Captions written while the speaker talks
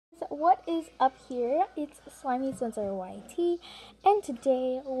what is up here? It's Slimy8888, and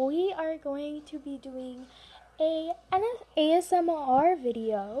today we are going to be doing an ASMR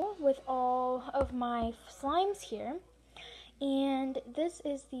video with all of my slimes here. And this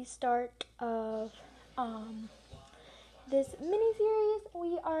is the start of this mini-series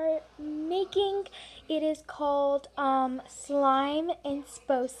we are making. It is called Slime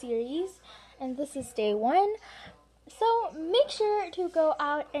Inspo series, and this is day 1. So make sure to go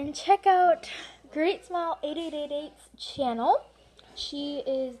out and check out greatsmile8888's channel. She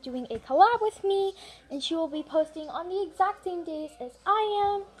is doing a collab with me, and she will be posting on the exact same days as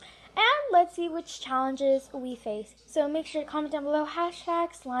I am. And let's see which challenges we face. So make sure to comment down below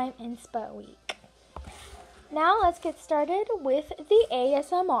 #SlimeInspoWeek. Now let's get started with the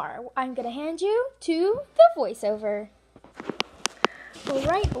ASMR. I'm going to hand you to the voiceover.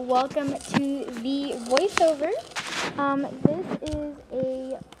 Alright, welcome to the voiceover. This is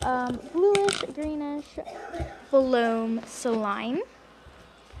a bluish, greenish foam slime.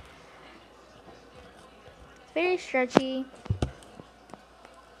 It's very stretchy.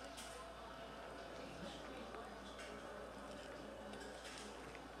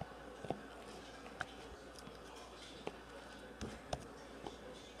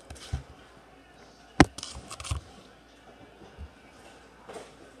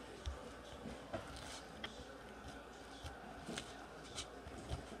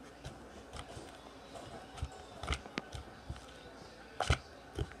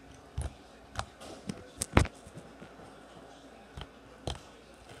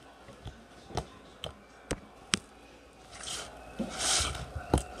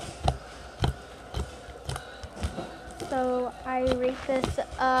 So I rate this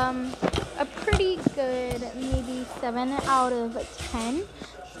a pretty good, maybe 7 out of 10.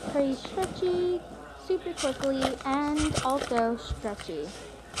 It's pretty stretchy, super quickly, and also stretchy.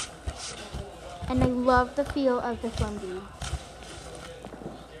 And I love the feel of the foam beads.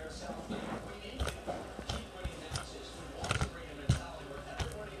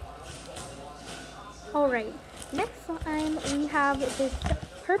 Alright, next slime we have this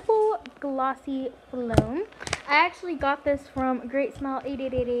purple glossy foam. I actually got this from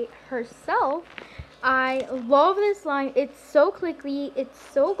greatsmile8888 herself. I love this slime. It's so clicky, it's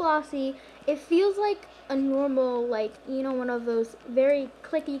so glossy. It feels like a normal, one of those very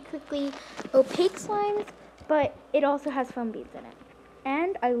clicky, opaque slimes, but it also has foam beads in it.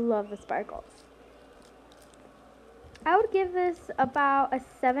 And I love the sparkles. I would give this about a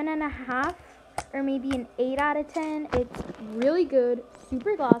 7.5 or maybe an 8 out of 10. It's really good,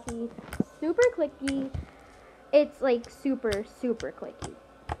 super glossy, super clicky. It's like super clicky.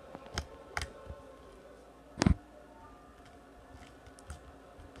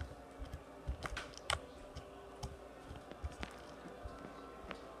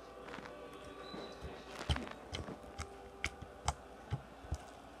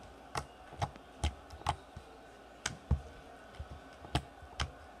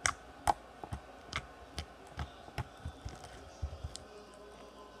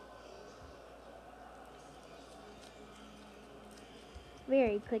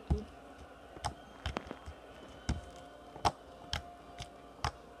 Very clicky.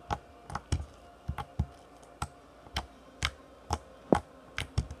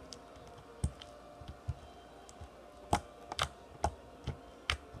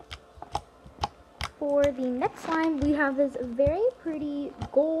 For the next slime, we have this very pretty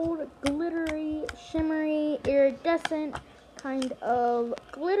gold, glittery, shimmery, iridescent kind of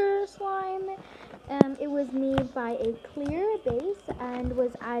glitter slime. It was made by a clear base and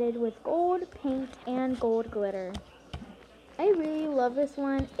was added with gold paint and gold glitter. I really love this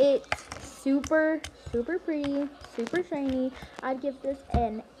one. It's super pretty, super shiny. I'd give this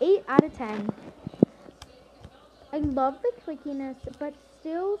an 8 out of 10. I love the clickiness, but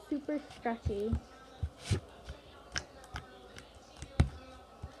still super stretchy.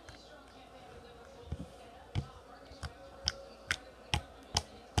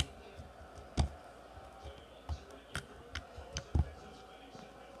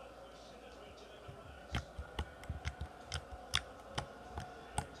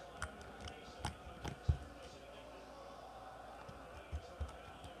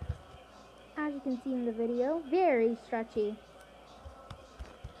 As you can see in the video, very stretchy.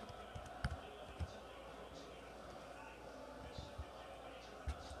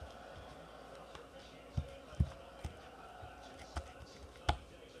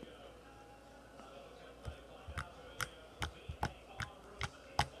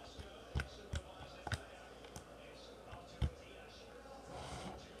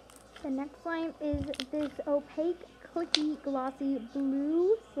 The next slime is this opaque, clicky, glossy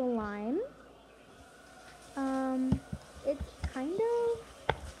blue slime.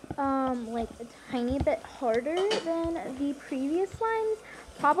 like a tiny bit harder than the previous slimes,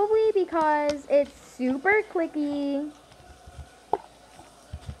 probably because it's super clicky.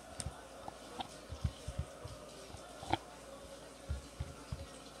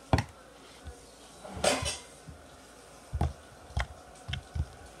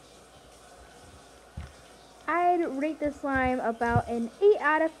 I'd rate this slime about an 8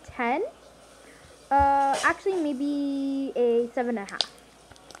 out of 10. Actually maybe a 7.5.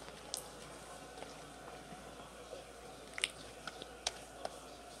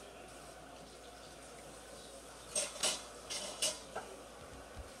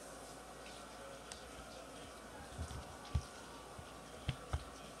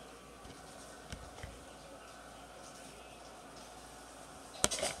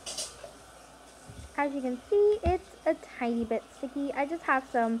 As you can see, it's a tiny bit sticky. I just have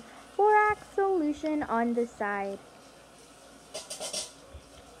some borax solution on the side.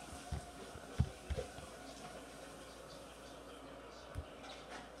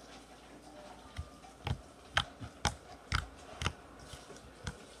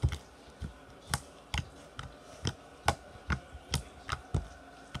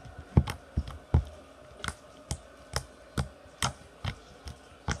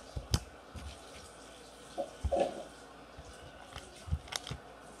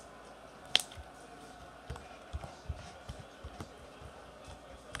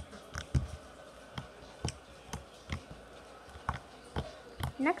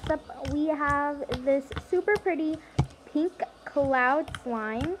 Next up, we have this super pretty pink cloud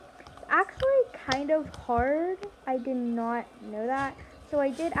slime. It's actually kind of hard. I did not know that. So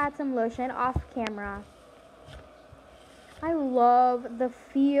I did add some lotion off camera. I love the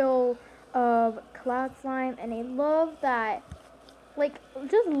feel of cloud slime, and I love that, like,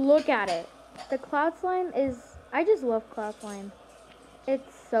 just look at it. The cloud slime is, I just love cloud slime.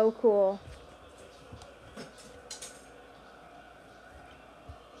 It's so cool.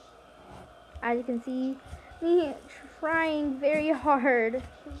 As you can see, me trying very hard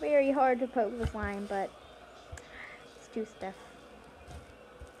to poke the slime, but it's too stiff.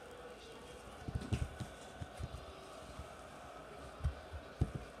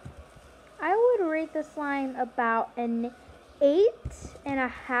 I would rate the slime about an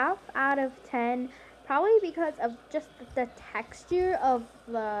 8.5 out of 10, probably because of just the texture of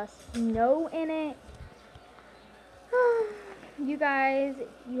the snow in it. You guys,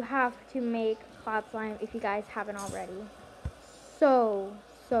 you have to make cloud slime if you guys haven't already. So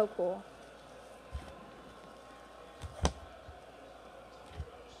cool.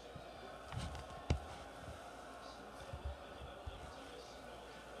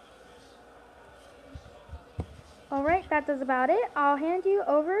 Alright, that does about it. I'll hand you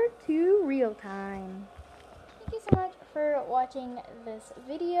over to real time. Thank you so much for watching this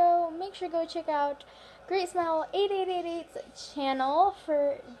video. Make sure to go check out greatsmile8888's channel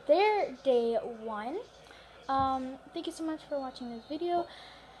for their day 1. Thank you so much for watching this video,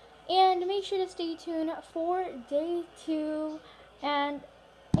 and make sure to stay tuned for day 2, and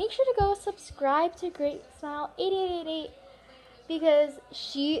make sure to go subscribe to greatsmile8888 because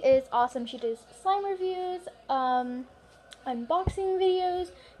she is awesome. She does slime reviews, unboxing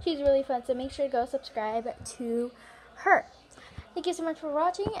videos. She's really fun, so make sure to go subscribe to her. Thank you so much for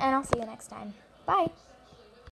watching, and I'll see you next time. Bye!